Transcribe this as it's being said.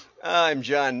I'm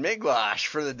John Miglosh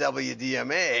for the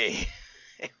WDMA.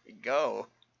 There we go.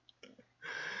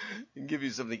 And give you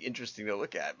something interesting to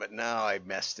look at, but now I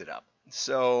messed it up.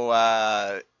 So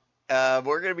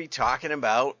we're going to be talking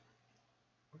about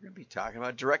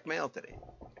direct mail today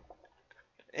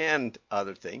and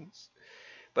other things.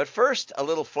 But first, a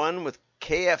little fun with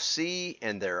KFC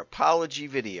and their apology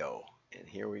video. And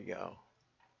here we go.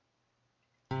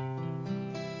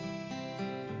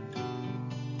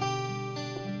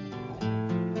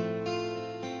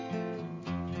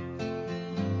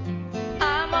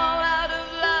 I'm all out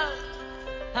of love.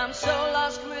 I'm so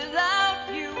lost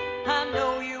without you. I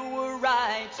know you were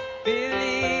right,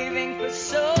 believing for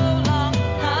so long.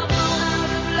 I'm all out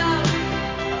of love.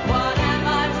 What am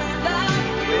I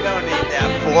without you? We don't need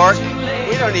that fork.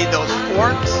 We don't need those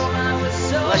forks.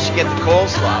 Unless you get the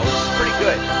coleslaw, which is pretty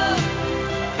good.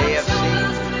 KFC.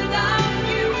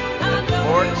 The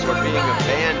forks are being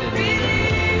abandoned.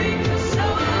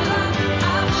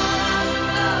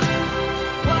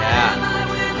 Yeah.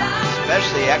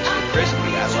 Especially extra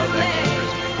crispy. I love extra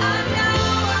crispy.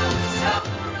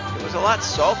 It was a lot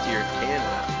saltier in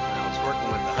Canada. When I was working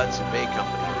with the Hudson Bay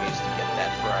Company, we used to get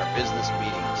that for our business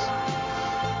meetings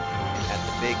at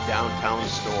the big downtown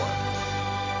store.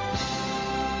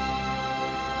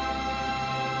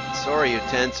 Sorry,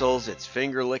 utensils. It's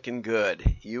finger licking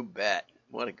good. You bet.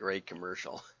 What a great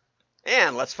commercial.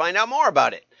 And let's find out more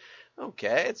about it.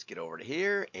 Okay, let's get over to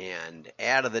here. And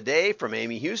ad of the day from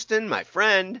Amy Houston, my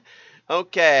friend.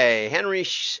 Okay, Henry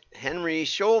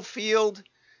Schofield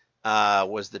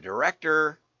was the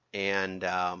director, and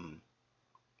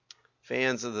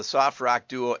fans of the soft rock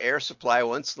duo Air Supply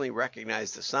will instantly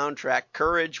recognize the soundtrack.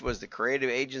 Courage was the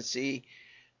creative agency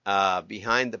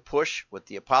behind the push, with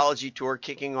the Apology Tour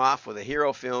kicking off with a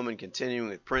hero film and continuing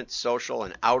with print, social,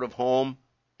 and out of home.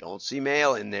 Don't see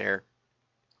mail in there.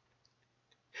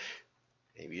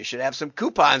 Maybe you should have some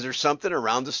coupons or something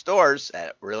around the stores.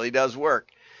 That really does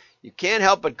work. You can't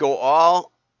help but go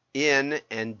all in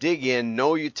and dig in.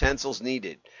 No utensils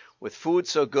needed. With food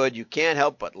so good, you can't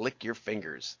help but lick your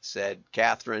fingers, said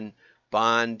Catherine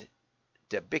Bond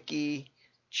Debicki,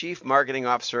 Chief Marketing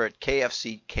Officer at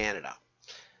KFC Canada.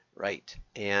 Right.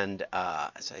 And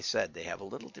as I said, they have a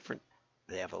little different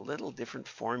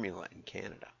formula in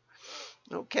Canada.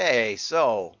 Okay,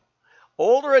 so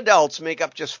older adults make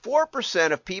up just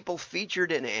 4% of people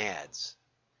featured in ads.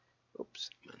 Oops,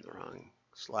 I'm on the wrong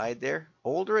slide there.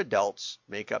 Older adults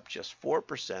make up just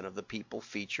 4% of the people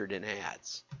featured in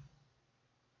ads.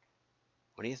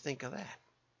 What do you think of that?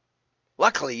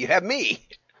 Luckily, you have me.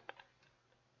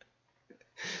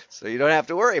 So you don't have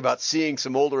to worry about seeing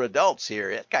some older adults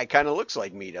here. That guy kind of looks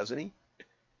like me, doesn't he?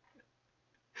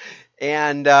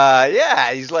 And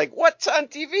yeah, he's like, what's on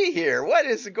TV here? What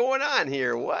is going on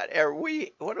here? What are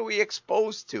we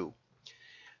exposed to?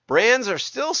 Brands are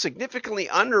still significantly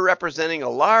underrepresenting a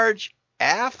large,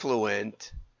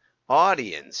 affluent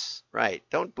audience. Right.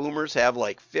 Don't boomers have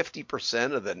like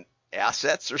 50% of the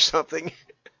assets or something?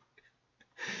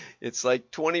 It's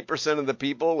like 20% of the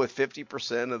people with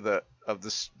 50% of the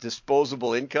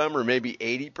disposable income, or maybe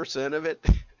 80% of it.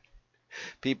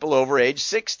 People over age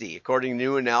 60, according to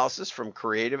new analysis from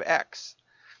Creative X.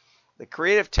 The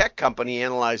creative tech company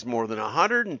analyzed more than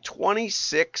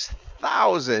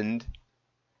 126,000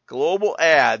 global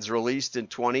ads released in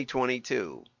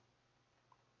 2022.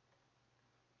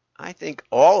 I think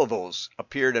all of those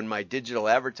appeared in my digital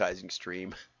advertising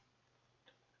stream.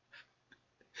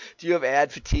 Do you have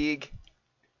ad fatigue?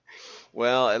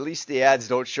 Well, at least the ads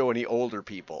don't show any older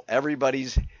people.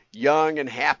 Everybody's young and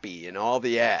happy in all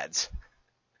the ads.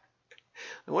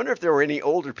 I wonder if there were any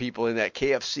older people in that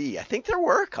KFC. I think there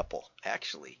were a couple,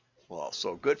 actually. Well,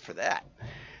 so good for that.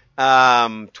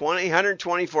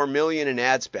 124 million in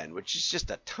ad spend, which is just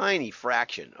a tiny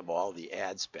fraction of all the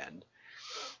ad spend.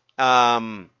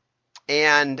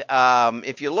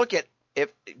 If you look at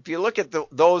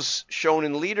those shown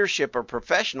in leadership or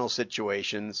professional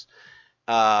situations,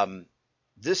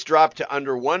 this dropped to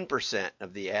under 1%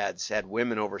 of the ads had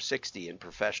women over 60 in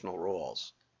professional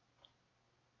roles.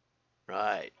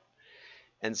 Right.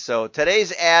 And so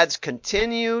today's ads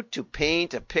continue to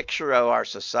paint a picture of our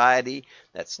society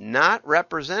that's not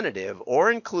representative or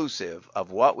inclusive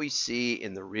of what we see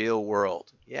in the real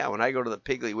world. Yeah, when I go to the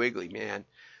Piggly Wiggly, man,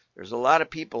 there's a lot of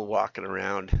people walking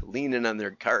around leaning on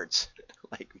their carts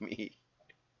like me.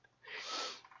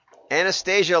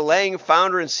 Anastasia Lang,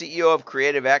 founder and CEO of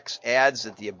Creative X, adds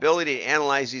that the ability to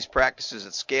analyze these practices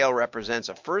at scale represents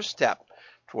a first step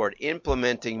toward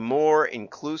implementing more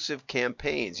inclusive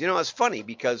campaigns. You know, it's funny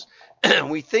because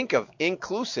we think of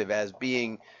inclusive as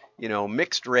being,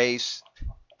 mixed race,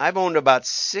 I've owned about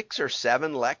 6 or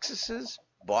 7 Lexuses,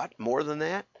 bought more than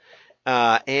that.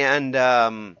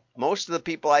 And most of the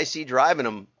people I see driving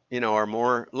them,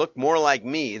 look more like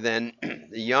me than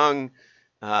the young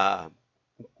uh,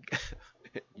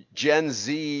 Gen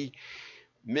Z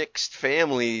mixed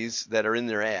families that are in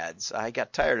their ads. I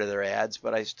got tired of their ads,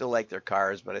 but I still like their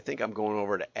cars. But I think I'm going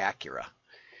over to Acura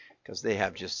because they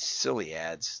have just silly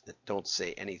ads that don't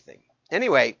say anything.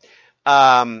 Anyway,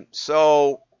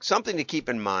 so something to keep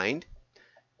in mind.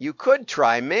 You could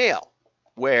try mail,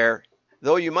 where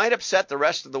though you might upset the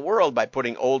rest of the world by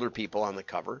putting older people on the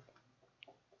cover,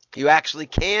 you actually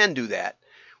can do that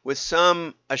with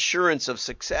some assurance of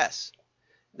success.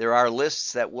 There are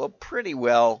lists that will pretty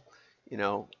well,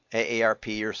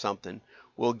 AARP or something,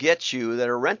 will get you that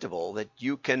are rentable that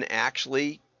you can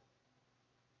actually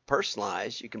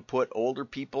personalize. You can put older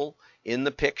people in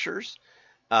the pictures.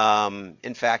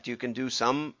 In fact, you can do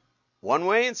some one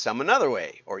way and some another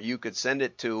way, or you could send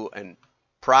it to an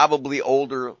probably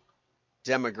older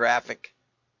demographic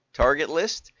target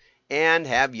list and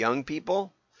have young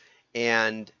people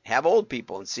and have old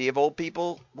people and see if old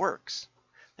people works.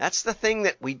 That's the thing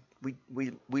that we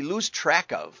lose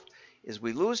track of, is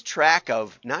we lose track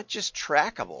of not just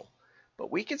Trackable,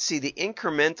 but we can see the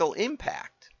incremental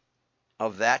impact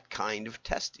of that kind of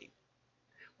testing.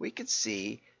 We could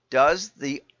see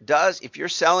if you're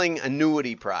selling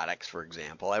annuity products, for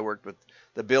example. I worked with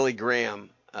the Billy Graham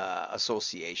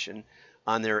Association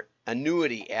on their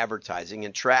annuity advertising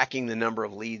and tracking the number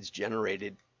of leads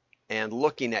generated and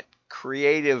looking at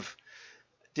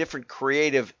different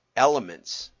creative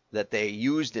elements that they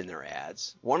used in their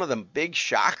ads. One of the big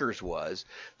shockers was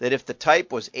that if the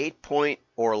type was 8-point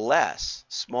or less,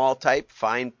 small type,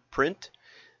 fine print,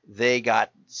 they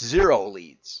got 0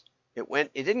 leads.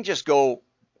 It didn't just go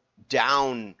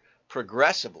down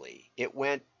progressively. It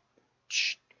went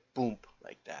boom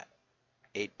like that.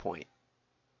 8-point.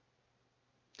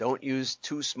 Don't use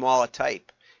too small a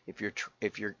type if you're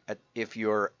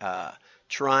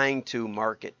trying to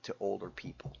market to older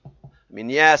people. I mean,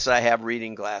 yes, I have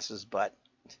reading glasses, but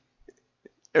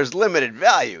there's limited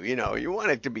value. You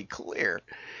want it to be clear.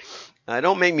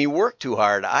 Don't make me work too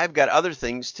hard. I've got other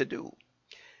things to do.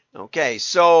 Okay,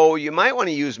 so you might want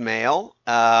to use mail.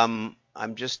 I'm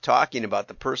just talking about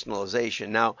the personalization.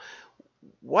 Now,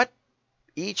 what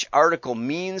each article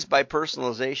means by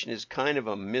personalization is kind of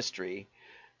a mystery.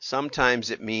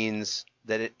 Sometimes it means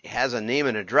that it has a name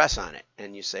and address on it.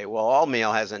 And you say, well, all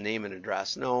mail has a name and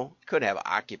address. No, it could have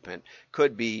occupant,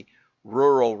 could be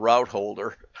rural route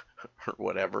holder or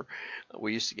whatever.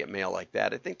 We used to get mail like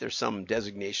that. I think there's some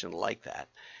designation like that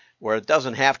where it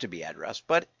doesn't have to be addressed,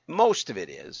 but most of it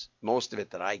is. Most of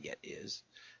it that I get is.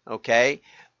 Okay.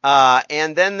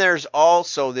 And then there's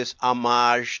also this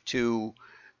homage to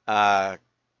 68%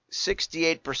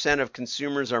 of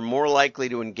consumers are more likely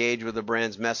to engage with a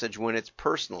brand's message when it's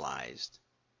personalized,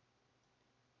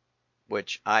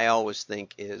 which I always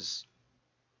think is,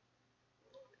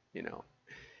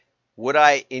 would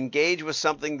I engage with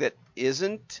something that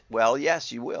isn't? Well,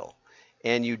 yes, you will.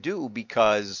 And you do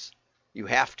because you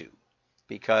have to,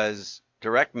 because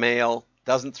direct mail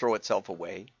doesn't throw itself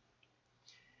away.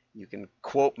 You can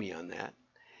quote me on that.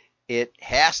 It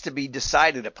has to be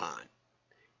decided upon.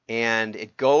 And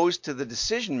it goes to the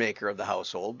decision maker of the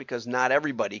household, because not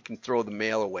everybody can throw the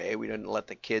mail away. We didn't let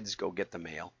the kids go get the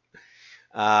mail.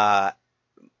 I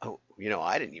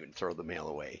didn't even throw the mail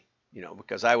away,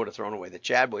 because I would have thrown away the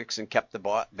Chadwicks and kept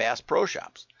the Bass Pro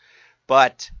Shops.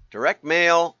 But direct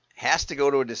mail has to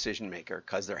go to a decision maker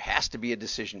because there has to be a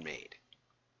decision made.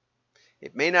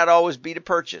 It may not always be to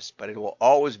purchase, but it will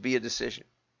always be a decision.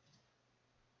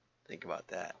 Think about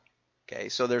that. Okay,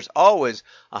 so there's always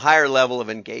a higher level of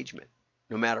engagement,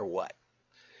 no matter what.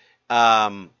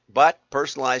 But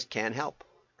personalized can help,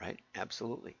 right?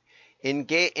 Absolutely.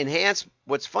 Enhance.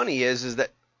 What's funny is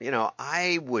that,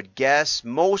 I would guess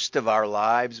most of our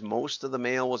lives, most of the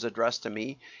mail was addressed to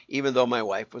me, even though my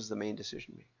wife was the main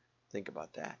decision maker. Think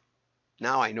about that.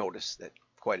 Now I notice that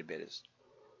quite a bit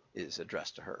is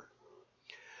addressed to her.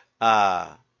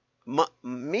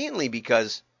 Mainly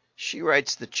because she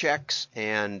writes the checks,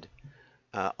 and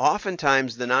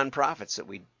oftentimes the nonprofits that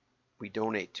we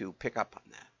donate to pick up on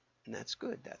that. And that's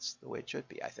good. That's the way it should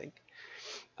be, I think.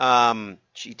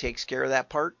 She takes care of that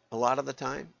part a lot of the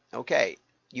time. Okay.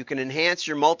 You can enhance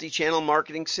your multi-channel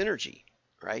marketing synergy,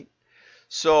 right?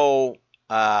 So,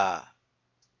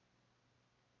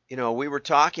 we were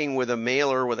talking with a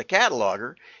mailer, with a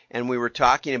cataloger, and we were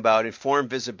talking about informed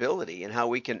visibility and how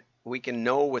we can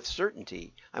know with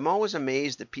certainty. I'm always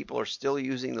amazed that people are still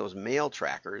using those mail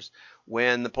trackers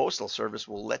when the Postal Service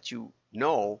will let you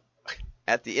know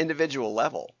at the individual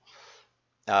level,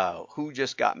 who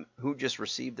just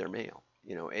received their mail.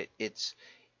 It's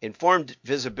informed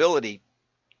visibility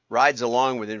rides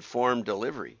along with informed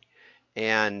delivery,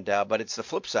 and but it's the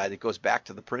flip side that goes back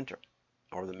to the printer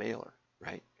or the mailer,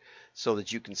 right? So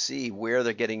that you can see where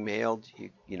they're getting mailed.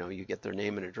 You get their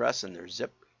name and address and their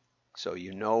zip, so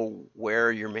you know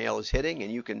where your mail is hitting,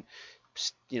 and you can,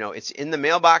 it's in the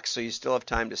mailbox, so you still have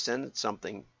time to send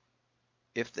something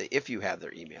if you have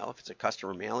their email. If it's a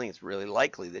customer mailing, it's really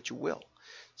likely that you will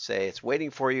say it's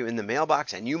waiting for you in the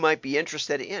mailbox and you might be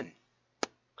interested in.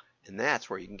 And that's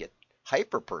where you can get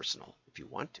hyper personal if you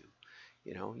want to.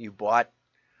 You bought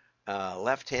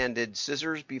left-handed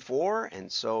scissors before,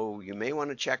 and so you may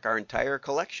want to check our entire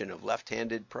collection of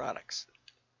left-handed products.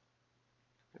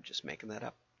 I'm just making that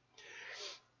up.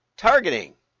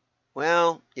 Targeting.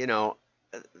 Well,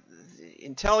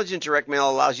 intelligent direct mail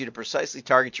allows you to precisely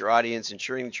target your audience,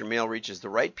 ensuring that your mail reaches the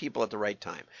right people at the right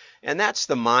time. And that's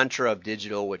the mantra of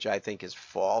digital, which I think is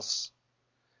false.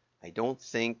 I don't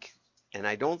think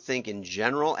in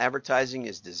general advertising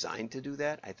is designed to do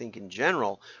that. I think in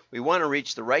general we want to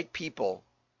reach the right people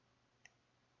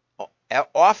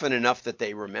often enough that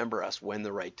they remember us when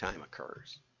the right time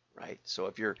occurs, right? So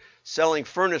if you're selling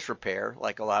furnace repair,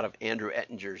 like a lot of Andrew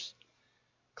Ettinger's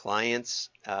clients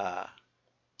are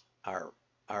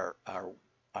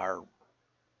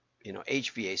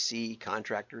HVAC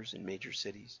contractors in major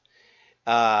cities.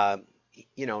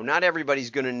 Not everybody's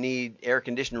going to need air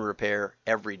conditioner repair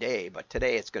every day, but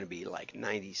today it's going to be like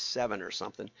 97 or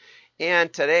something.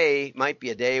 And today might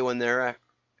be a day when their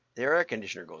air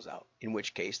conditioner goes out, in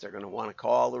which case they're going to want to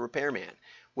call the repairman.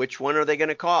 Which one are they going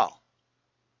to call?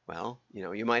 Well,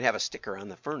 you might have a sticker on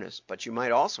the furnace, but you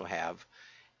might also have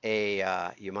a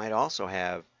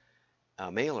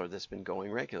mailer that's been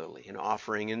going regularly and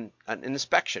offering an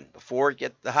inspection before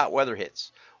the hot weather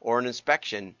hits, or an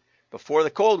inspection before the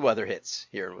cold weather hits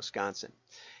here in Wisconsin.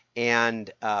 And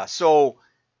so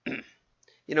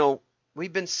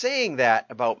we've been saying that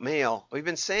about mail. We've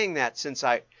been saying that since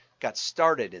I got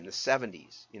started in the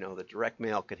 70s. The direct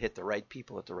mail could hit the right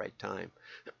people at the right time.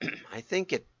 I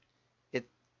think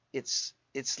it's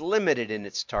limited in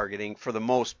its targeting for the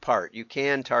most part. You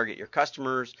can target your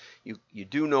customers. You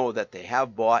do know that they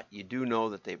have bought. You do know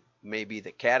that they may be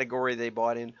the category they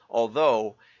bought in.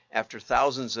 Although after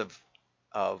thousands of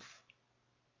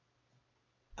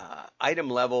item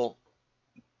level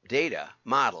data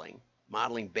modeling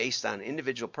based on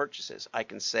individual purchases, I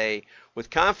can say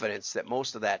with confidence that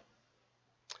most of that,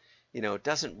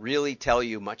 doesn't really tell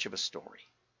you much of a story,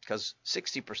 because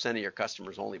 60% of your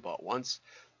customers only bought once.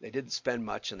 They didn't spend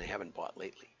much and they haven't bought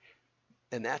lately.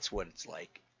 And that's what it's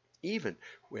like, even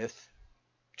with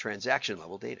transaction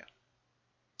level data.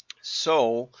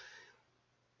 So,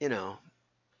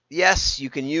 yes, you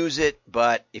can use it,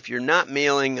 but if you're not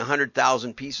mailing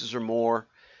 100,000 pieces or more,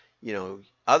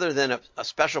 other than a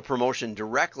special promotion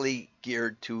directly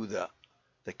geared to the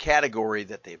category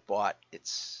that they've bought,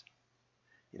 it's,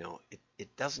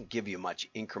 it doesn't give you much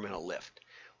incremental lift,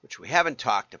 which we haven't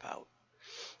talked about.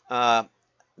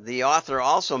 The author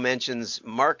also mentions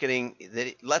marketing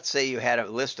that, let's say you had a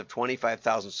list of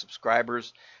 25,000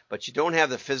 subscribers, but you don't have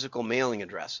the physical mailing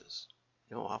addresses.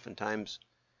 Oftentimes,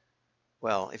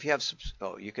 well, if you have,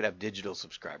 you could have digital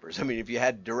subscribers. I mean, if you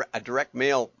had a direct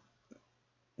mail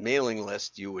mailing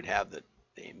list, you would have the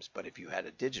names, but if you had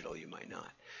a digital, you might not.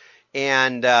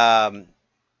 And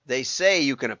they say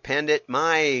you can append it.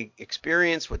 My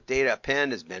experience with data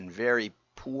append has been very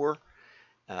poor.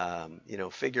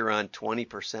 Figure on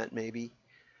 20% maybe,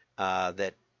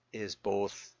 that is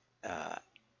both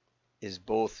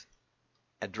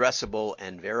addressable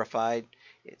and verified.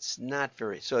 It's not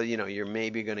very, so you're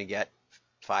maybe going to get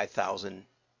 5,000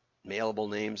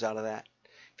 mailable names out of that.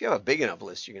 If you have a big enough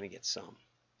list, you're going to get some.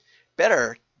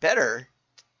 Better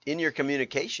in your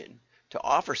communication to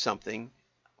offer something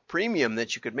premium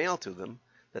that you could mail to them,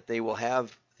 that they will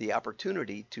have the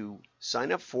opportunity to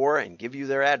sign up for and give you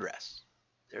their address.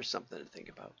 There's something to think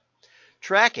about.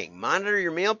 Tracking. Monitor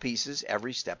your mail pieces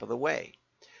every step of the way.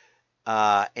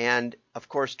 And of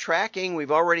course, tracking,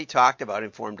 we've already talked about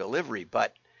informed delivery,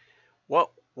 but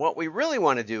what we really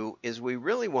want to do is we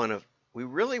really want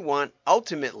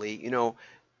ultimately,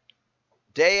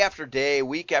 day after day,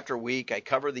 week after week, I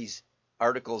cover these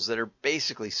articles that are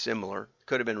basically similar,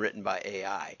 could have been written by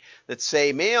AI, that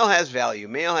say mail has value,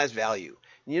 mail has value.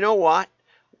 And you know what?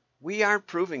 We aren't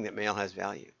proving that mail has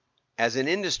value. As an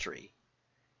industry,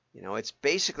 it's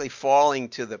basically falling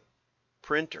to the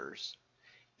printers,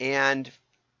 and,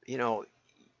 you're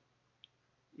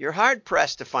hard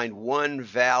pressed to find one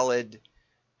valid,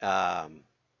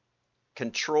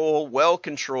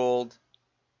 well-controlled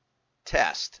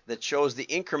test that shows the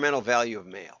incremental value of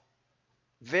mail.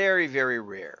 Very, very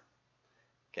rare.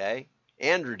 Okay?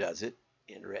 Andrew does it,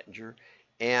 Andrew Ettinger.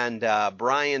 And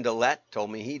Brian Dillette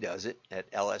told me he does it at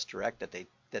LS Direct,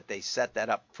 that they set that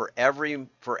up for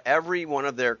every one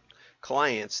of their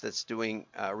clients that's doing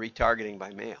retargeting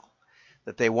by mail.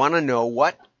 That they want to know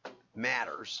what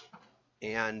matters.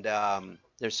 And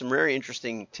there's some very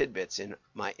interesting tidbits in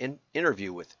my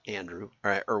interview with Andrew,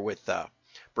 or with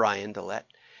Brian Dillette.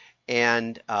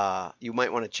 And you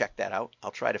might want to check that out.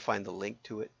 I'll try to find the link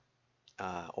to it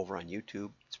over on YouTube.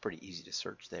 It's pretty easy to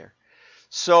search there.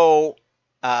 So,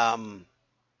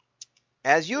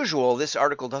 as usual, this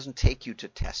article doesn't take you to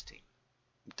testing.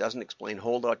 It doesn't explain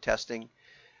holdout testing.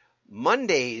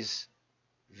 Monday's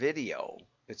video,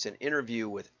 it's an interview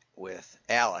with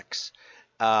Alex.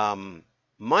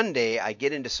 Monday, I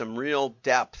get into some real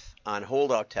depth on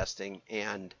holdout testing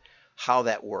and how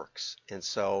that works. And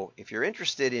so if you're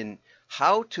interested in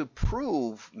how to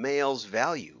prove mail's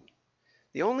value,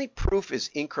 the only proof is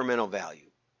incremental value.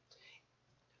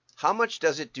 How much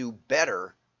does it do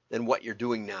better than what you're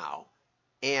doing now?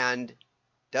 And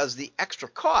does the extra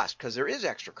cost, because there is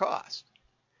extra cost,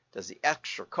 does the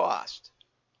extra cost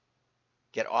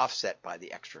get offset by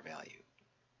the extra value?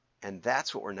 And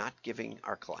that's what we're not giving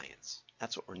our clients.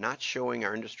 That's what we're not showing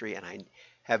our industry. And I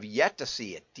have yet to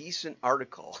see a decent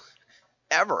article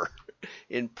ever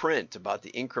in print about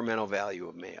the incremental value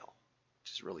of mail,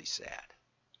 which is really sad.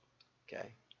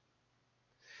 Okay.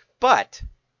 But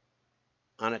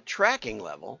on a tracking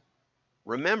level,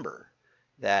 remember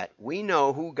that we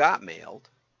know who got mailed,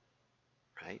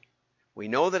 right? We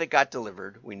know that it got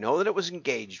delivered. We know that it was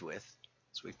engaged with,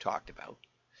 as we've talked about.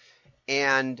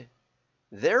 And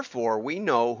therefore, we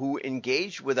know who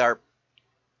engaged with our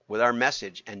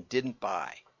message and didn't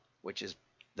buy, which is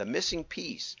the missing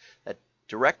piece that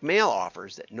direct mail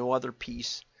offers that no other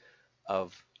piece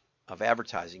of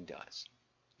advertising does.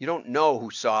 You don't know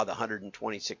who saw the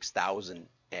 126,000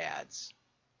 ads.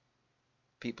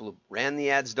 People who ran the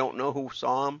ads don't know who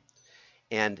saw them.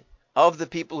 And of the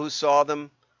people who saw them,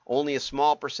 only a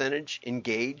small percentage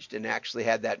engaged and actually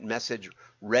had that message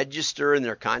register in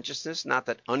their consciousness. Not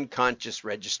that unconscious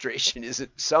registration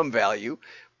isn't some value,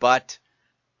 but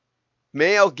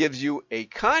mail gives you a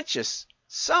conscious,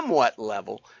 somewhat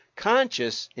level,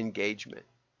 conscious engagement.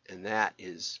 And that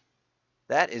is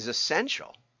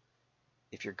essential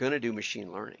if you're going to do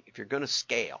machine learning, if you're going to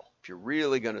scale, if you're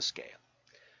really going to scale.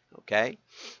 Okay?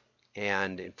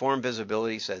 And Informed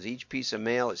Visibility says each piece of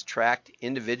mail is tracked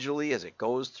individually as it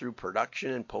goes through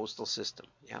production and postal system.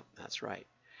 Yep, that's right.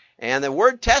 And the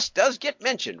word test does get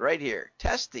mentioned right here.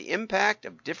 Test the impact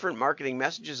of different marketing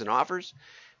messages and offers.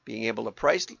 Being able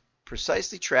to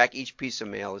precisely track each piece of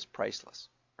mail is priceless.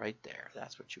 Right there.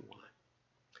 That's what you want.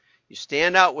 You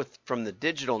stand out from the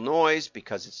digital noise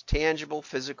because it's tangible,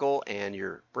 physical, and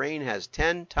your brain has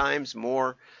 10 times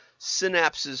more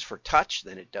synapses for touch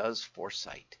than it does for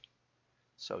sight.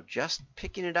 So just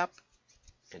picking it up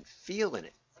and feeling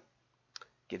it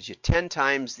gives you 10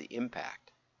 times the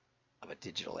impact of a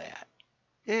digital ad.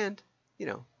 And,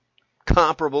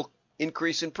 comparable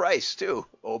increase in price too.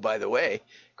 Oh, by the way,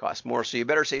 costs more. So you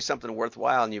better say something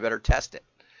worthwhile and you better test it,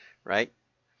 right?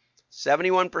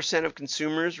 71% of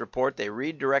consumers report they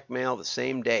read direct mail the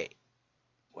same day.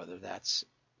 Whether that's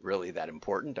really that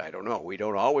important, I don't know. We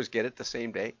don't always get it the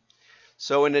same day.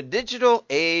 So in a digital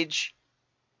age,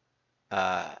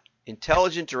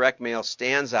 intelligent direct mail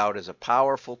stands out as a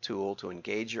powerful tool to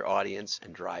engage your audience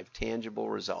and drive tangible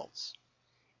results.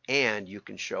 And you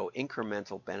can show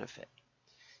incremental benefit.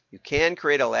 You can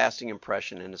create a lasting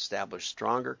impression and establish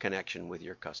stronger connection with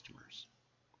your customers.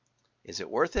 Is it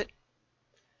worth it?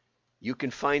 You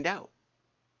can find out.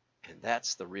 And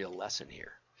that's the real lesson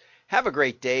here. Have a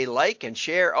great day. Like and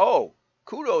share. Oh,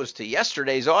 kudos to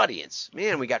yesterday's audience.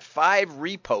 Man, we got 5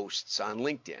 reposts on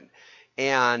LinkedIn.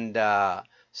 And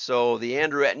so the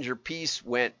Andrew Ettinger piece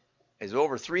is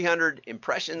over 300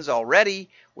 impressions already,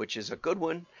 which is a good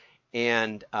one.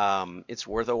 And it's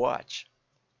worth a watch.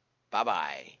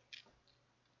 Bye-bye.